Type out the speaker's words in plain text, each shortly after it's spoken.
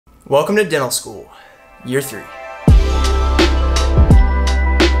Welcome to dental school, year 3.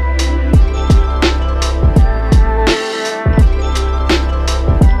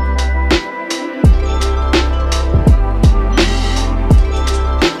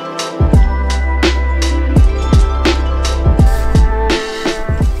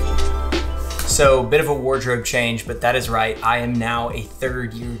 So, bit of a wardrobe change, but that is right. I am now a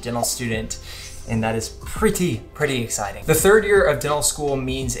third-year dental student, and that is pretty exciting. The third year of dental school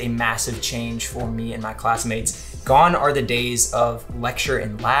means a massive change for me and my classmates. Gone are the days of lecture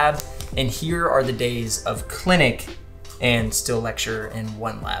and lab, and here are the days of clinic and still lecture in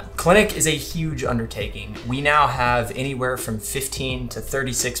one lab. Clinic is a huge undertaking. We now have anywhere from 15 to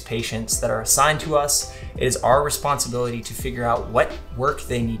 36 patients that are assigned to us. It is our responsibility to figure out what work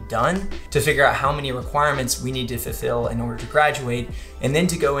they need done, to figure out how many requirements we need to fulfill in order to graduate, and then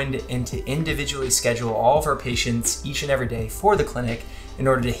to go into individually schedule all of our patients each and every day for the clinic in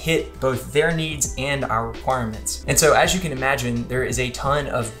order to hit both their needs and our requirements. And so as you can imagine, there is a ton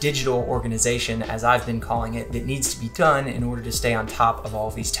of digital organization, as I've been calling it, that needs to be done in order to stay on top of all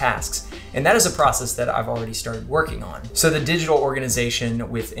of these tasks. And that is a process that I've already started working on. So the digital organization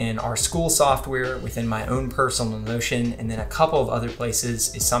within our school software, within my own personal Notion, and then a couple of other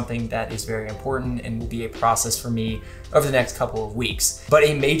places is something that is very important and will be a process for me over the next couple of weeks. But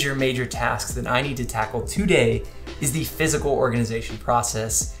a major task that I need to tackle today is the physical organization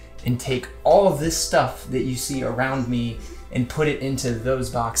process, and take all of this stuff that you see around me and put it into those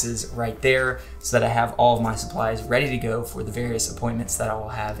boxes right there so that I have all of my supplies ready to go for the various appointments that I will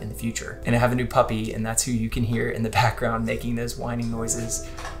have in the future. And I have a new puppy, and that's who you can hear in the background making those whining noises.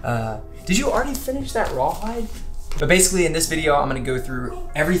 Did you already finish that rawhide? But basically in this video, I'm gonna go through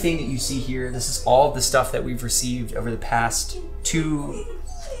everything that you see here. This is all of the stuff that we've received over the past 2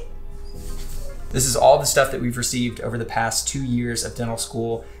 years of dental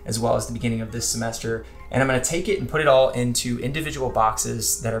school, as well as the beginning of this semester. And I'm gonna take it and put it all into individual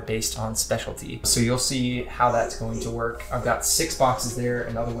boxes that are based on specialty. So you'll see how that's going to work. I've got 6 boxes there,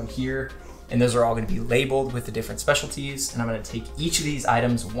 another one here, and those are all gonna be labeled with the different specialties. And I'm gonna take each of these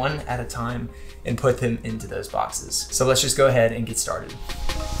items one at a time and put them into those boxes. So let's just go ahead and get started.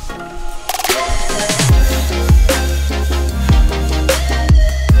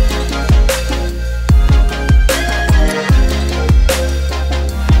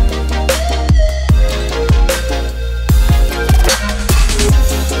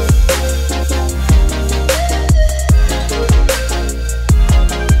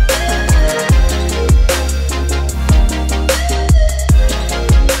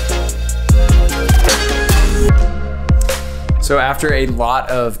 So after a lot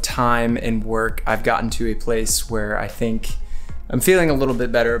of time and work, I've gotten to a place where I think I'm feeling a little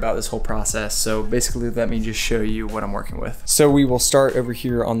bit better about this whole process. So basically, let me just show you what I'm working with. So we will start over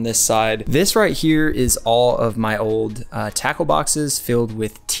here on this side. This right here is all of my old tackle boxes filled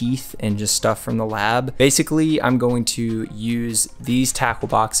with teeth and just stuff from the lab. Basically, I'm going to use these tackle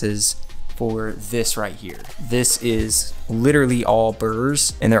boxes for this right here. This is literally all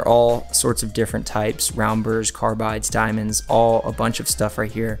burrs, and they're all sorts of different types: round burrs, carbides, diamonds, all a bunch of stuff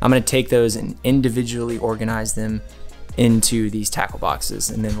right here. I'm gonna take those and individually organize them into these tackle boxes,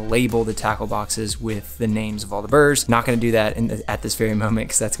 and then label the tackle boxes with the names of all the burrs. Not gonna do that at this very moment,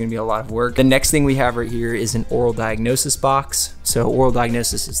 because that's gonna be a lot of work. The next thing we have right here is an oral diagnosis box. So oral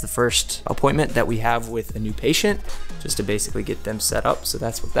diagnosis is the first appointment that we have with a new patient, just to basically get them set up. So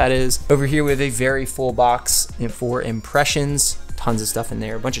that's what that is. Over here we have a very full box for impressions. Tons of stuff in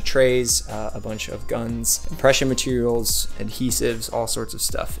there, a bunch of trays, a bunch of guns, impression materials, adhesives, all sorts of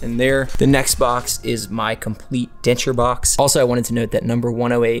stuff in there. The next box is my complete denture box. Also, I wanted to note that number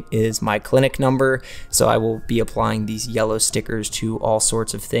 108 is my clinic number. So I will be applying these yellow stickers to all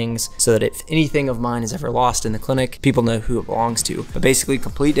sorts of things so that if anything of mine is ever lost in the clinic, people know who it belongs to. But basically,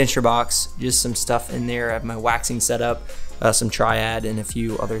 complete denture box, just some stuff in there. I have my waxing set up, some triad, and a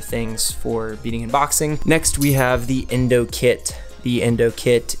few other things for beading and boxing. Next, we have the endo kit. The endo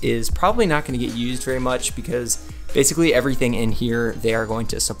kit is probably not going to get used very much, because basically everything in here they are going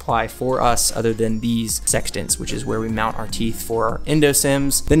to supply for us, other than these sextants, which is where we mount our teeth for our endo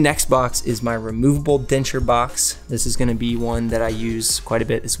sims. The next box is my removable denture box. This is going to be one that I use quite a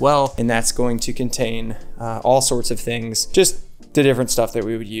bit as well, and that's going to contain all sorts of things, just the different stuff that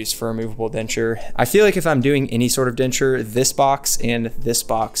we would use for a removable denture. I feel like if I'm doing any sort of denture, this box and this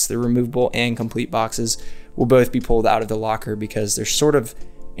box, the removable and complete boxes, will both be pulled out of the locker, because they're sort of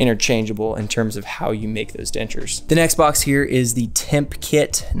interchangeable in terms of how you make those dentures. The next box here is the temp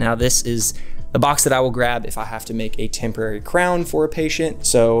kit. Now this is the box that I will grab if I have to make a temporary crown for a patient.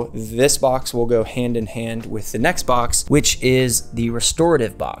 So this box will go hand in hand with the next box, which is the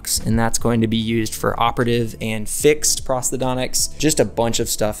restorative box. And that's going to be used for operative and fixed prosthodontics. Just a bunch of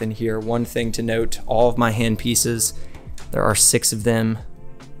stuff in here. One thing to note, all of my hand pieces, there are 6 of them,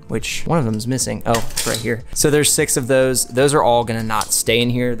 which one of them is missing. Oh, it's right here. So there's 6 of those. Those are all gonna not stay in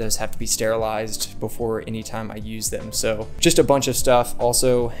here. Those have to be sterilized before any time I use them. So just a bunch of stuff.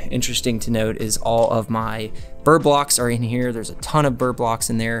 Also interesting to note is all of my burr blocks are in here. There's a ton of burr blocks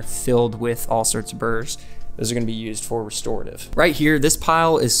in there filled with all sorts of burrs. Those are gonna be used for restorative. Right here, this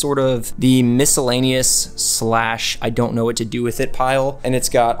pile is sort of the miscellaneous / I don't know what to do with it pile. And it's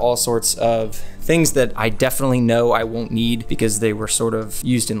got all sorts of things that I definitely know I won't need because they were sort of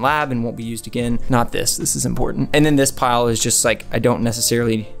used in lab and won't be used again. Not this is important. And then this pile is just like, I don't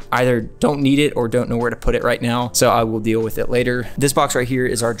necessarily either don't need it or don't know where to put it right now. So I will deal with it later. This box right here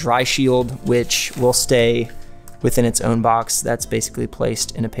is our dry shield, which will stay within its own box. That's basically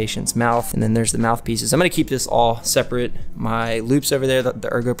placed in a patient's mouth. And then there's the mouthpieces. I'm gonna keep this all separate. My loops over there,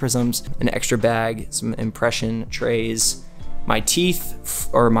 the ergo prisms, an extra bag, some impression trays. My teeth,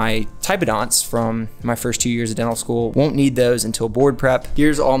 or my typodonts from my first 2 years of dental school, won't need those until board prep.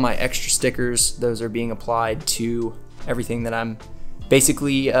 Here's all my extra stickers. Those are being applied to everything that I'm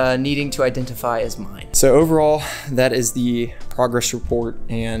basically needing to identify as mine. So overall, that is the progress report,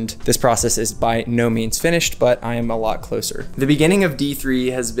 and this process is by no means finished, but I am a lot closer. The beginning of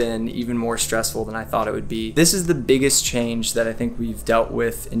D3 has been even more stressful than I thought it would be. This is the biggest change that I think we've dealt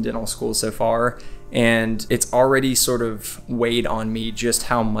with in dental school so far, and it's already sort of weighed on me just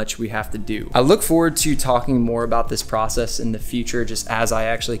how much we have to do. I look forward to talking more about this process in the future just as I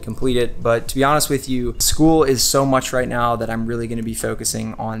actually complete it, but to be honest with you, school is so much right now that I'm really gonna be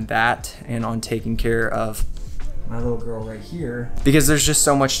focusing on that and on taking care of my little girl right here, because there's just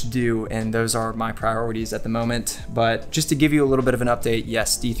so much to do and those are my priorities at the moment. But just to give you a little bit of an update,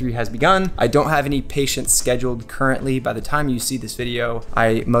 yes, D3 has begun. I don't have any patients scheduled currently. By the time you see this video,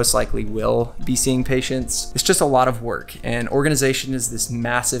 I most likely will be seeing patients. It's just a lot of work, and organization is this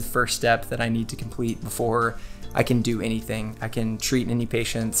massive first step that I need to complete before I can do anything. I can treat any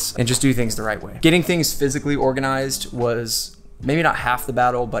patients and just do things the right way. Getting things physically organized was maybe not half the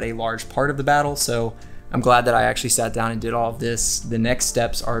battle, but a large part of the battle. So I'm glad that I actually sat down and did all of this. The next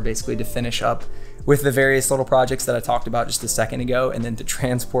steps are basically to finish up with the various little projects that I talked about just a second ago, and then to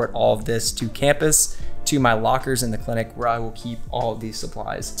transport all of this to campus, to my lockers in the clinic where I will keep all of these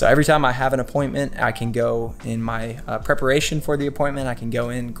supplies. So every time I have an appointment, I can go in my preparation for the appointment, I can go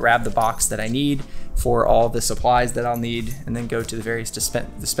in, grab the box that I need for all the supplies that I'll need, and then go to the various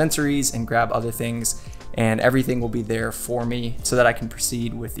dispensaries and grab other things, and everything will be there for me so that I can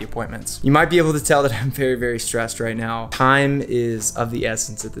proceed with the appointments. You might be able to tell that I'm very, very stressed right now. Time is of the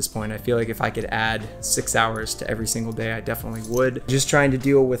essence at this point. I feel like if I could add 6 hours to every single day, I definitely would. Just trying to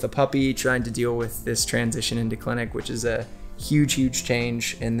deal with a puppy, trying to deal with this transition into clinic, which is a huge, huge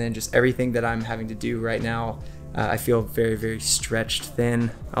change. And then just everything that I'm having to do right now, I feel very, very stretched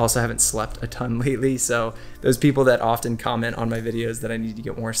thin. I also haven't slept a ton lately. So those people that often comment on my videos that I need to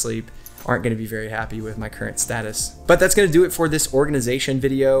get more sleep aren't going to be very happy with my current status. But that's going to do it for this organization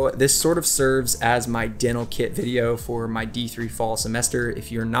video. This sort of serves as my dental kit video for my D3 fall semester.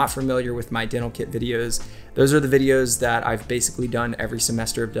 If you're not familiar with my dental kit videos, those are the videos that I've basically done every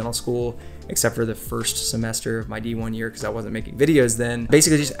semester of dental school, except for the first semester of my D1 year because I wasn't making videos then.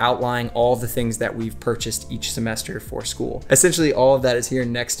 Basically just outlining all the things that we've purchased each semester for school. Essentially all of that is here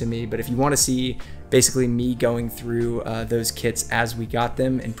next to me, but if you want to see basically me going through those kits as we got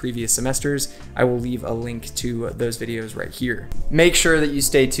them in previous semesters, I will leave a link to those videos right here. Make sure that you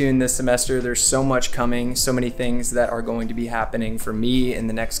stay tuned this semester. There's so much coming, so many things that are going to be happening for me in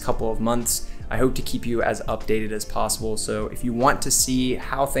the next couple of months. I hope to keep you as updated as possible. So if you want to see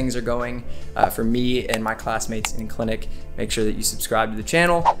how things are going for me and my classmates in clinic, make sure that you subscribe to the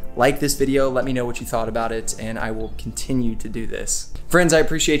channel, like this video, let me know what you thought about it, and I will continue to do this. Friends, I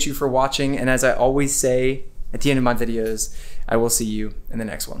appreciate you for watching, and as I always say at the end of my videos, I will see you in the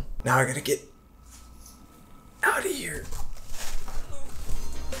next one. Now I gotta get out of here.